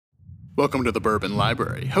Welcome to the Bourbon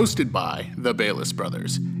Library, hosted by the Bayless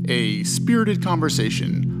Brothers. A spirited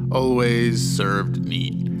conversation, always served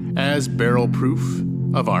neat, as barrel proof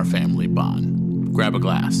of our family bond. Grab a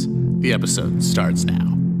glass. The episode starts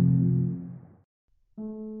now.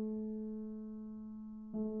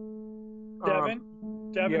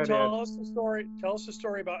 Devin, tell us the story. Tell us the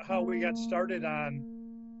story about how we got started on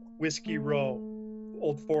Whiskey Row,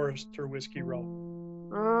 Old Forester Whiskey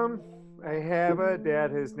Row. I have a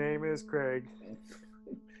dad. His name is Craig.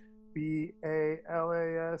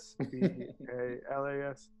 B-A-L-A-S.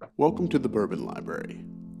 B-A-L-A-S. Welcome to the Bourbon Library,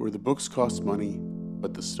 where the books cost money,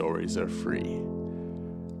 but the stories are free.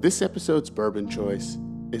 This episode's bourbon choice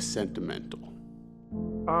is sentimental.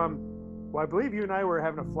 Well, I believe you and I were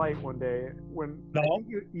having a flight one day when I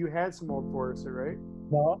think you had some Old Forester, right?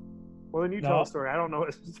 No. Well, then you tell a story. I don't know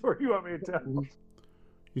what story you want me to tell.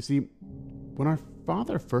 You see, when our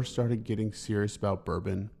father first started getting serious about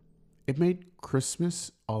bourbon, it made Christmas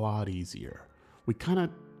a lot easier. We kind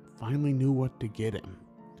of finally knew what to get him.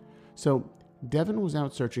 So Devin was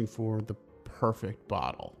out searching for the perfect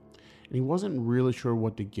bottle, and he wasn't really sure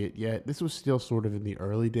what to get yet. This was still sort of in the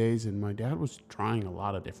early days, and my dad was trying a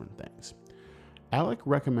lot of different things. Alec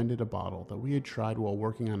recommended a bottle that we had tried while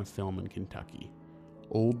working on a film in Kentucky,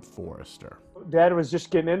 Old Forester. Dad was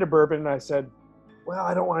just getting into bourbon, and I said, well,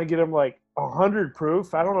 I don't want to get him like 100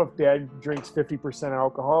 proof. I don't know if Dad drinks 50%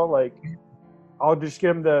 alcohol. Like, I'll just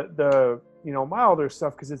get him the milder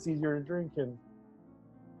stuff because it's easier to drink.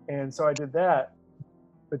 And so I did that.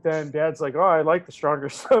 But then Dad's like, oh, I like the stronger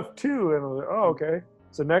stuff too. And I was like, oh, okay.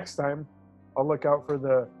 So next time I'll look out for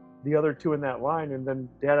the other two in that line. And then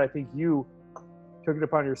Dad, I think you took it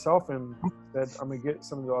upon yourself and said, I'm going to get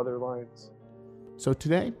some of the other lines. So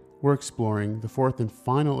today we're exploring the fourth and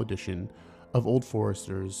final edition of Old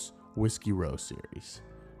Forester's Whiskey Row series,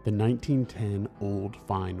 the 1910 Old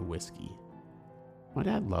Fine Whiskey. My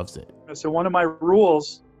dad loves it. So one of my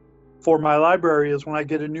rules for my library is when I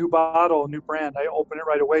get a new bottle, a new brand, I open it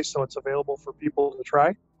right away so it's available for people to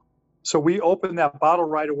try. So we opened that bottle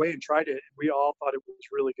right away and tried it. And we all thought it was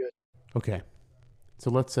really good. Okay, so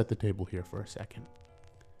let's set the table here for a second.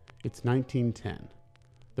 It's 1910.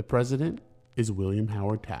 The president is William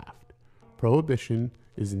Howard Taft. Prohibition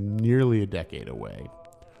is nearly a decade away.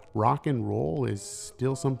 Rock and roll is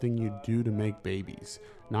still something you do to make babies,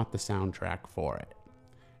 not the soundtrack for it.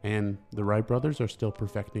 And the Wright brothers are still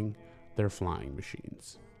perfecting their flying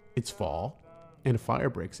machines. It's fall, and a fire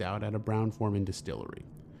breaks out at a Brown-Forman distillery,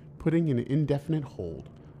 putting an indefinite hold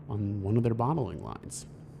on one of their bottling lines.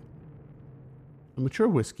 A mature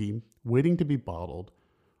whiskey, waiting to be bottled,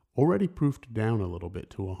 already proofed down a little bit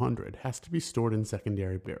to 100, has to be stored in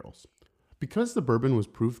secondary barrels. Because the bourbon was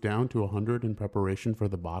proofed down to 100 in preparation for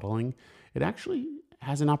the bottling, it actually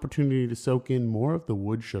has an opportunity to soak in more of the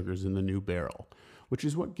wood sugars in the new barrel, which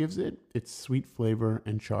is what gives it its sweet flavor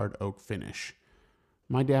and charred oak finish.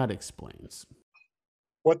 My dad explains.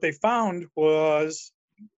 What they found was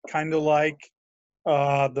kind of like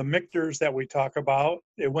the Michter's that we talk about.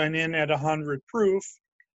 It went in at 100 proof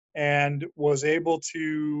and was able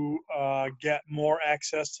to get more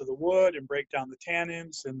access to the wood and break down the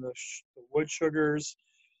tannins and the wood sugars,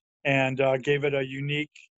 and gave it a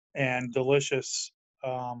unique and delicious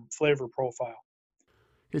flavor profile.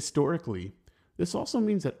 Historically, this also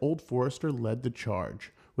means that Old Forester led the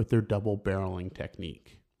charge with their double barreling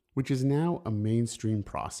technique, which is now a mainstream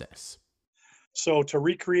process. So to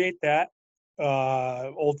recreate that,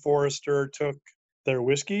 Old Forester took their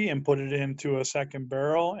whiskey and put it into a second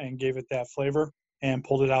barrel and gave it that flavor and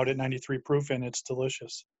pulled it out at 93 proof, and it's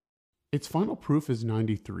delicious. Its final proof is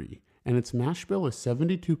 93, and its mash bill is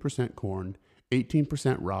 72% corn,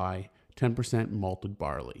 18% rye, 10% malted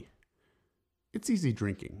barley. It's easy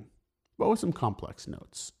drinking, but with some complex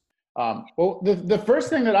notes. Well, the first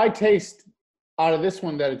thing that I taste out of this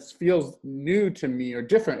one that it feels new to me or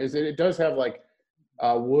different is that it does have like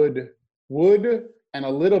wood and a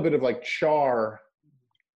little bit of like char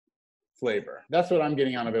flavor. That's what I'm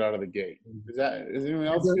getting out of it out of the gate. Is anyone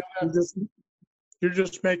else feel that? You're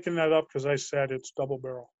just making that up because I said it's double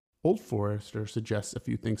barrel. Old Forester suggests a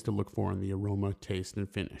few things to look for in the aroma, taste, and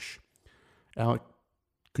finish. Alec,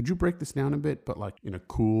 could you break this down a bit, but like in a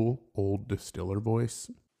cool old distiller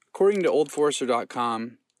voice? According to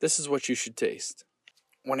oldforester.com, this is what you should taste.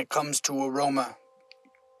 When it comes to aroma,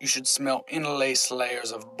 you should smell interlaced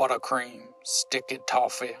layers of buttercream, sticky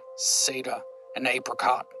toffee, cedar, and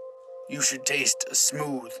apricot. You should taste a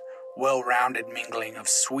smooth, well-rounded mingling of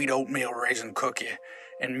sweet oatmeal raisin cookie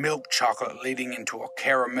and milk chocolate leading into a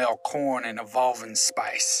caramel corn and evolving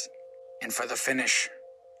spice. And for the finish,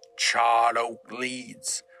 charred oak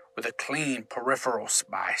leads with a clean peripheral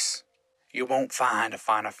spice. You won't find a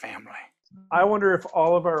finer family. I wonder if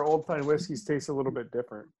all of our old fine whiskeys taste a little bit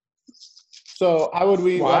different. So how would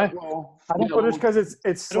we? Why? Well, But it's because it's I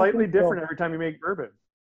don't slightly think so. different every time you make bourbon.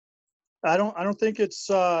 I don't think it's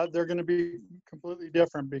they're going to be completely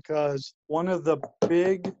different, because one of the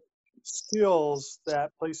big skills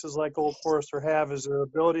that places like Old Forester have is their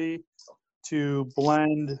ability to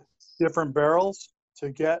blend different barrels to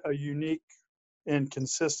get a unique and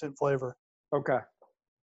consistent flavor. Okay.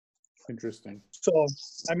 interesting. So,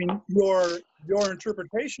 I mean, your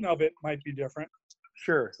interpretation of it might be different,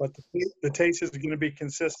 Sure. but the taste is going to be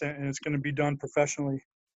consistent, and it's going to be done professionally.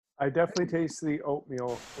 I definitely taste the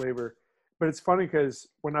oatmeal flavor, but it's funny because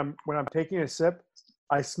when I'm taking a sip,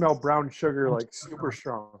 I smell brown sugar like super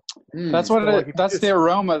strong. That's So, what like, if you that's just- the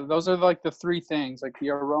aroma. Those are like the three things, like the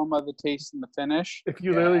aroma, the taste, and the finish. If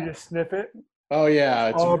you literally just sniff it, Oh yeah,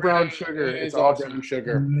 it's all brown really- sugar. It's It's all awesome. brown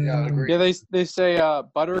sugar. Yeah, I agree. Yeah, they say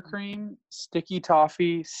buttercream, sticky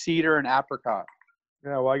toffee, cedar, and apricot.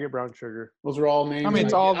 Yeah, well, I get brown sugar. Those are all names. I mean,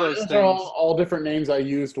 it's all those Those are things. all different names I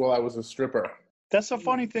used while I was a stripper. That's the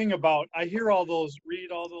funny thing about, I hear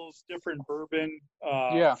read all those different bourbon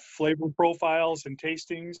Yeah. flavor profiles and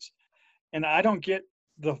tastings, and I don't get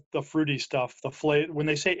the fruity stuff, the flavor. When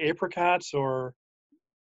they say apricots or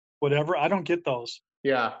whatever, I don't get those.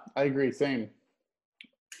 Yeah, I agree. Same.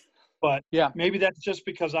 But Yeah. maybe that's just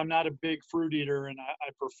because I'm not a big fruit eater, and I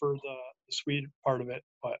prefer the sweet part of it.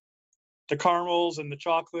 But the caramels and the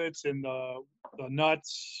chocolates and the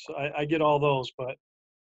nuts, I get all those. But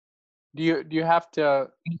Do you have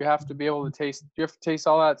to be able to taste? Do you have to taste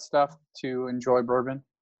all that stuff to enjoy bourbon?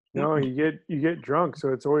 No, you get drunk,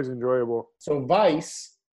 so it's always enjoyable. So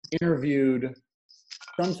Vice interviewed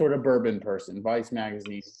some sort of bourbon person, Vice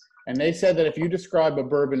magazine, and they said that if you describe a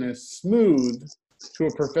bourbon as smooth to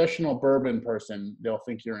a professional bourbon person, they'll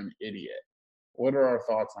think you're an idiot. What are our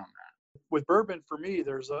thoughts on that? with bourbon, for me,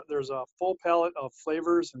 there's a full palette of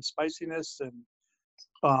flavors and spiciness,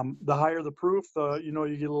 and the higher the proof, you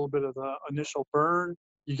get a little bit of the initial burn,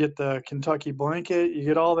 you get the Kentucky blanket, you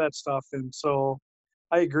get all that stuff, and so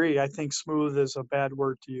I agree. I think smooth is a bad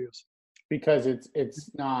word to use. Because it's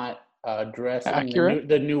not addressing Accurate.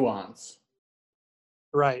 the nuance.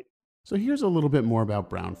 Right. So here's a little bit more about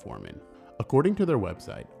Brown-Forman. According to their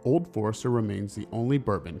website, Old Forester remains the only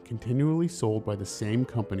bourbon continually sold by the same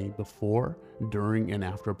company before, during, and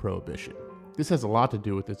after Prohibition. This has a lot to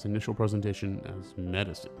do with its initial presentation as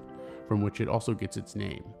medicine, from which it also gets its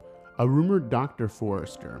name. A rumored Dr.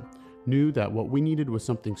 Forester knew that what we needed was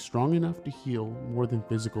something strong enough to heal more than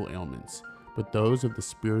physical ailments, but those of the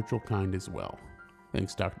spiritual kind as well.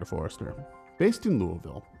 Thanks, Dr. Forester. Based in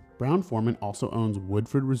Louisville, Brown-Forman also owns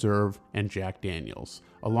Woodford Reserve and Jack Daniels,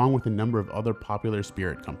 along with a number of other popular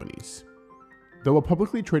spirit companies. Though a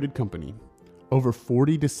publicly traded company, over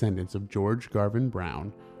 40 descendants of George Garvin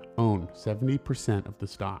Brown own 70% of the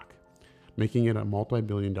stock, making it a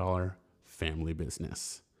multi-billion-dollar family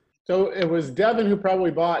business. So it was Devin who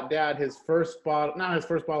probably bought Dad his first bottle, not his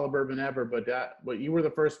first bottle of bourbon ever, but you were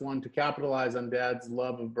the first one to capitalize on Dad's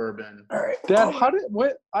love of bourbon. All right, Dad.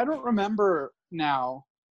 I don't remember now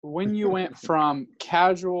when you went from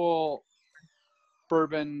casual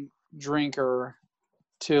bourbon drinker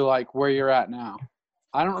to like where you're at now.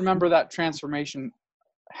 I don't remember that transformation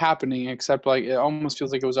happening, except like it almost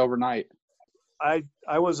feels like it was overnight. I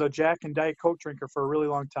was a Jack and Diet Coke drinker for a really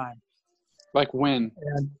long time. Like when?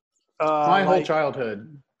 And My whole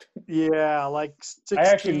childhood. Yeah, like 16. I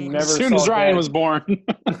actually never As soon as saw Ryan Dad- was born.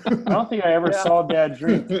 I don't think I ever Yeah. saw Dad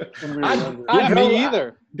drink when we were younger. I Yeah, drove- me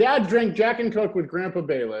either. Dad drank Jack and Coke with Grandpa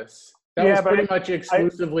Bayless. That Yeah, was but pretty much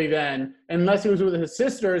exclusively then, unless he was with his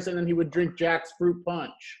sisters, and then he would drink Jack's fruit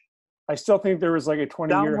punch. I still think there was like a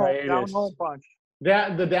 20-year down hiatus. home punch.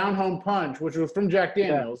 The down home punch, which was from Jack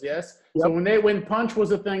Daniels, yes. So when punch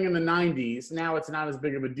was a thing in the '90s, now it's not as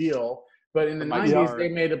big of a deal. But in the My '90s, God. they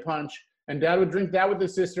made a punch, and Dad would drink that with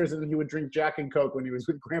his sisters, and then he would drink Jack and Coke when he was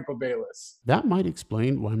with Grandpa Bayless. That might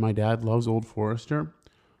explain why my dad loves Old Forester.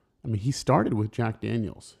 I mean, he started with Jack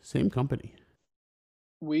Daniels, same company.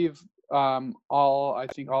 We've I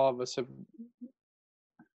think all of us have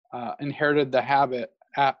inherited the habit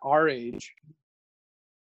at our age.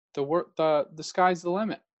 The sky's the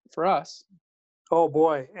limit for us. Oh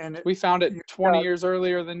boy, and We found it You 20 got- years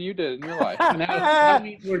earlier than you did in your life. And that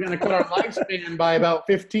means we're going to cut our lifespan by about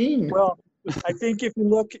 15. well, I think if you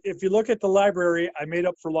look at the library, I made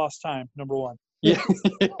up for lost time. Number one. Yeah.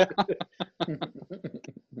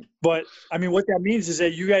 But I mean, what that means is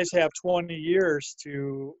that you guys have 20 years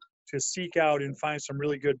to seek out and find some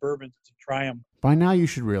really good bourbons to try them. By now, you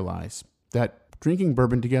should realize that drinking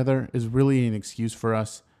bourbon together is really an excuse for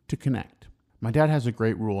us to connect. My dad has a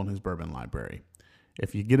great rule in his bourbon library.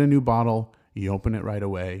 If you get a new bottle, you open it right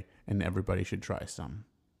away, and everybody should try some.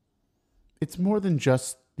 It's more than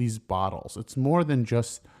just these bottles. It's more than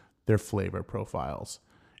just their flavor profiles.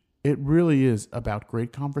 It really is about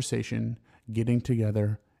great conversation, getting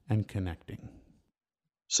together, and connecting.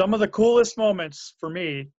 Some of the coolest moments for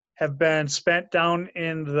me have been spent down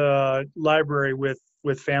in the library with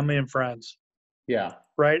family and friends. Yeah.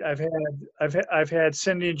 Right. I've had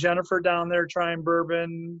Cindy and Jennifer down there trying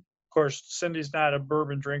bourbon. Of course, Cindy's not a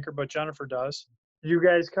bourbon drinker, but Jennifer does. You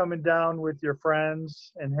guys coming down with your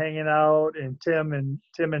friends and hanging out, and Tim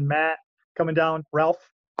and Matt coming down.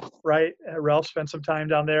 Ralph, right? Ralph spent some time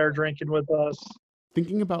down there drinking with us.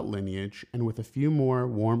 Thinking about lineage, and with a few more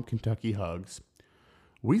warm Kentucky hugs,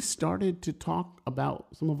 we started to talk about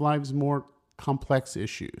some of life's more complex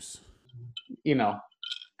issues. You know,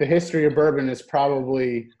 the history of bourbon is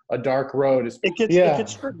probably a dark road. It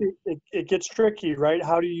gets tricky. It gets tricky, right?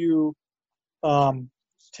 How do you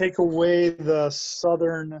take away the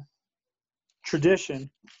Southern tradition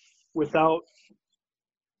without,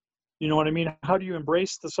 you know what I mean? How do you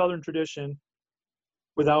embrace the Southern tradition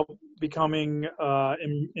without becoming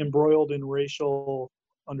embroiled in racial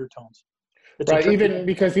undertones? Right, even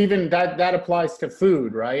because that applies to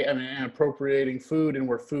food, right? I mean, and appropriating food and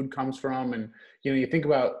where food comes from, and you think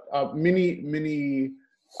about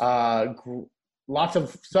lots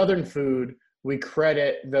of Southern food. We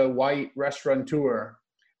credit the white restaurateur,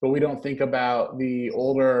 but we don't think about the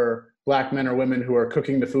older Black men or women who are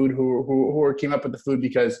cooking the food, who came up with the food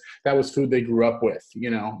because that was food they grew up with,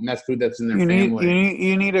 and that's food that's in their family.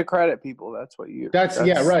 You need to credit people. That's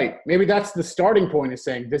yeah, right. Maybe that's the starting point, is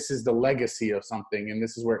saying this is the legacy of something and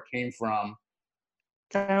this is where it came from.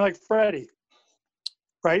 Kind of like Freddie,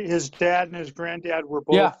 right? His dad and his granddad were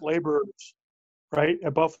both laborers, right?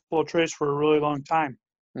 At Buffalo Trace for a really long time.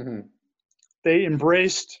 Mm-hmm. They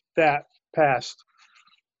embraced that past,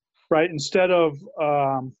 right? Instead of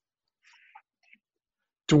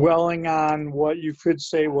dwelling on what you could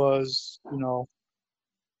say was,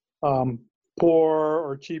 poor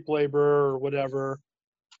or cheap labor or whatever,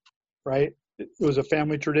 right? It was a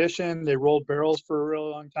family tradition. They rolled barrels for a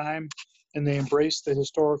really long time, and they embraced the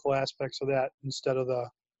historical aspects of that instead of the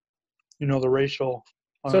racial.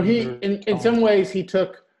 So he, in some ways, he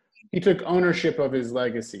took ownership of his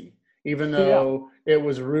legacy, even though it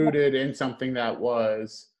was rooted in something that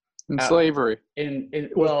was in slavery, in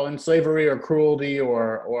slavery or cruelty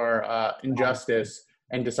or injustice,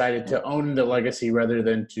 and decided to own the legacy rather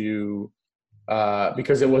than to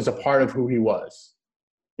because it was a part of who he was.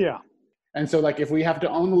 Yeah. And so, like, if we have to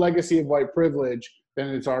own the legacy of white privilege, then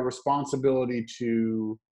it's our responsibility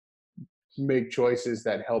to make choices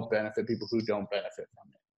that help benefit people who don't benefit from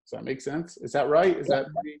it. Does that make sense? Is that right? Is that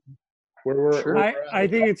where we're? Sure. I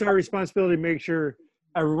think it's our responsibility to make sure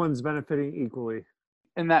everyone's benefiting equally.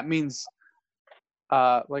 And that means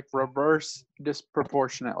like reverse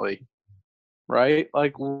disproportionately, right?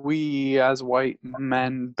 Like we as white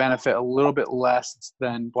men benefit a little bit less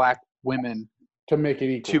than Black women to make it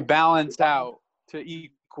equal. To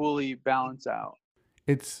equally balance out.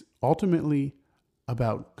 It's ultimately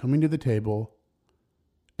about coming to the table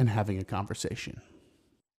and having a conversation.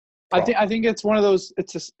 I think it's one of those.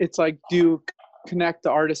 It's like, do you connect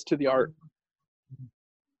the artist to the art?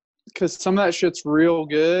 Because some of that shit's real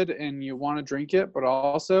good and you want to drink it, but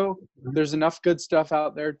also there's enough good stuff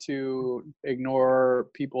out there to ignore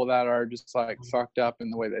people that are just like fucked up in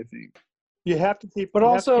the way they think. You have to keep, but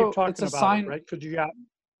also talking it's a about sign, it, right? Because you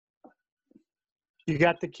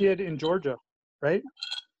got the kid in Georgia, right?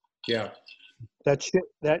 Yeah. That shit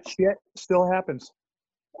still happens.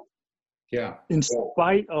 Yeah. In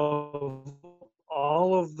spite of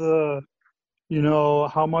all of the,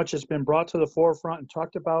 how much has been brought to the forefront and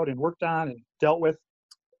talked about and worked on and dealt with.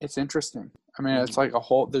 It's interesting. I mean, it's like a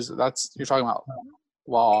whole. You're talking about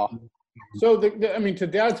law. So to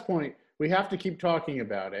Dad's point, we have to keep talking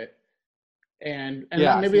about it, and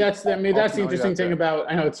maybe that's the interesting thing about.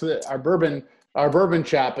 I know it's our bourbon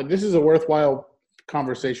chat, but this is a worthwhile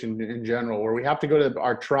conversation in general, where we have to go to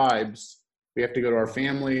our tribes, we have to go to our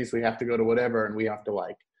families, we have to go to whatever, and we have to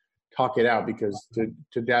like talk it out, because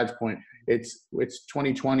to Dad's point, it's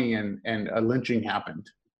 2020 and a lynching happened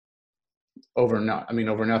over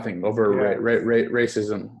nothing, over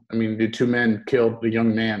racism. I mean, the two men killed the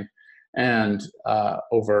young man, and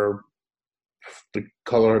over the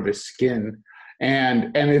color of his skin,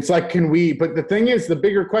 and it's like, can we? But the thing is, the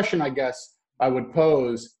bigger question I guess I would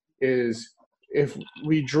pose is, if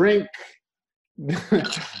we drink,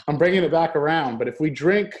 I'm bringing it back around, but if we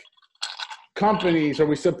drink companies, or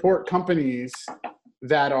we support companies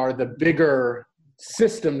that are the bigger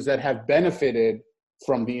systems that have benefited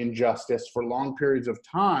from the injustice for long periods of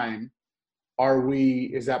time,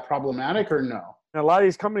 is that problematic or no? And a lot of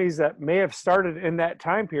these companies that may have started in that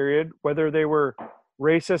time period, whether they were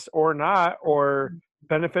racist or not, or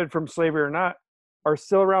benefited from slavery or not, are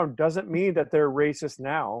still around. Doesn't mean that they're racist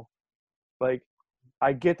now. Like,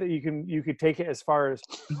 I get that you could take it as far as,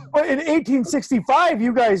 but in 1865,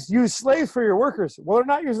 you guys used slaves for your workers. Well, they're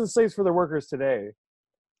not using slaves for their workers today.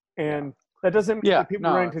 And that doesn't mean that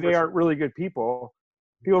people running today aren't really good people.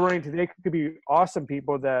 People running today could be awesome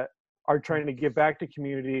people that are trying to give back to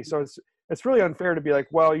community. So it's really unfair to be like,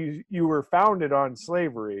 well, you were founded on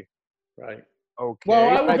slavery. Right. Okay.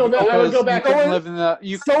 Well, I would go back.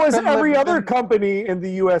 So is every other company in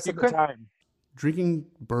the U.S. at the time. Drinking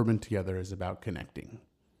bourbon together is about connecting.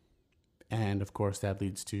 And of course, that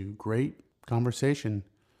leads to great conversation,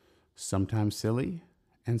 sometimes silly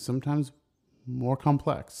and sometimes more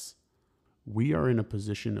complex. We are in a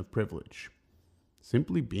position of privilege,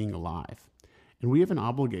 simply being alive. And we have an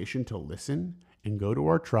obligation to listen and go to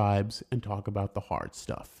our tribes and talk about the hard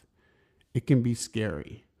stuff. It can be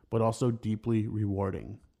scary, but also deeply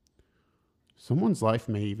rewarding. Someone's life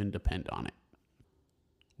may even depend on it.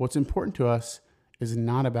 What's important to us is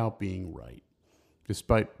not about being right,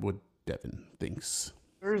 despite what Devin thinks.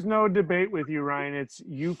 There's no debate with you, Ryan. It's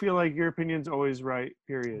you feel like your opinion's always right,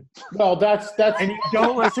 period. Well, that's and you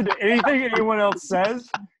don't listen to anything anyone else says.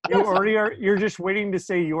 You're just waiting to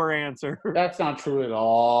say your answer. That's not true at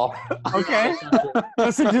all. Okay.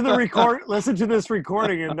 Listen to this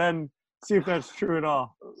recording and then see if that's true at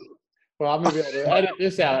all. Well, I'm gonna be able to edit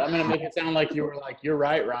this out. I'm gonna make it sound like you were like, you're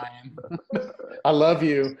right, Ryan. I love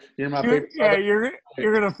you. You're my favorite. Yeah,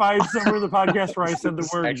 you're gonna find somewhere in the podcast where I said the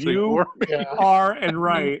word you are and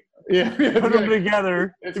right. Yeah. Put them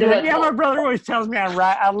together. Like, my brother always tells me I'm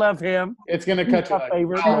right. I love him. It's gonna cut to like, you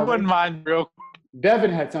wouldn't mind real.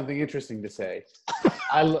 Devin had something interesting to say.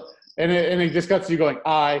 And it just cuts to you going,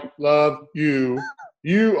 I love you.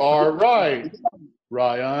 You are right,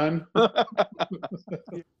 Ryan.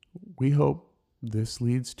 We hope this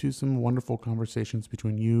leads to some wonderful conversations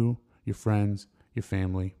between you, your friends, your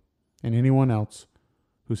family, and anyone else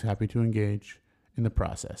who's happy to engage in the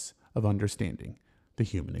process of understanding the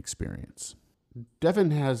human experience.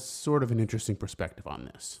 Devin has sort of an interesting perspective on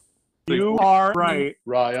this. You are right,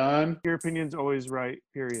 Ryan. Your opinion's always right,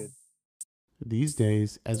 period. These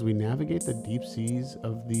days, as we navigate the deep seas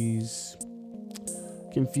of these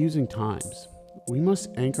confusing times, we must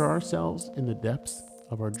anchor ourselves in the depths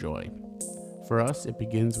of our joy. For us, it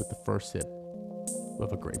begins with the first sip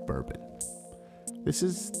of a great bourbon. This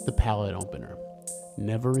is the palate opener,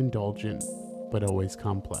 never indulgent, but always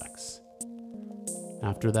complex.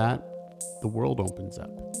 After that, the world opens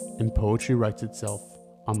up, and poetry writes itself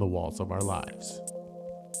on the walls of our lives.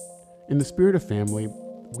 In the spirit of family,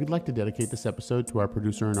 we'd like to dedicate this episode to our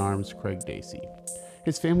producer-in-arms, Craig Dacey.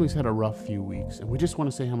 His family's had a rough few weeks, and we just want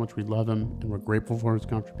to say how much we love him and we're grateful for his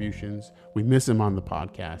contributions. We miss him on the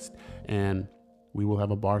podcast, and we will have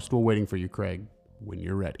a bar stool waiting for you, Craig, when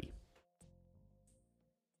you're ready.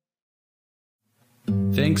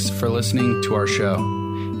 Thanks for listening to our show.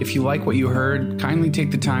 If you like what you heard, kindly take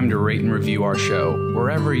the time to rate and review our show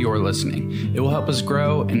wherever you're listening. It will help us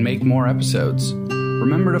grow and make more episodes.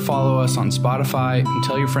 Remember to follow us on Spotify and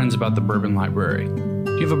tell your friends about the Bourbon Library.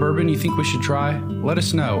 Do you have a bourbon you think we should try? Let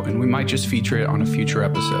us know, and we might just feature it on a future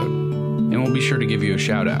episode. And we'll be sure to give you a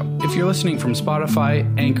shout out. If you're listening from Spotify,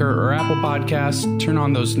 Anchor, or Apple Podcasts, turn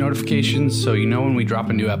on those notifications so you know when we drop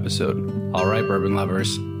a new episode. All right, bourbon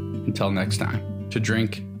lovers. Until next time, to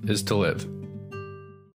drink is to live.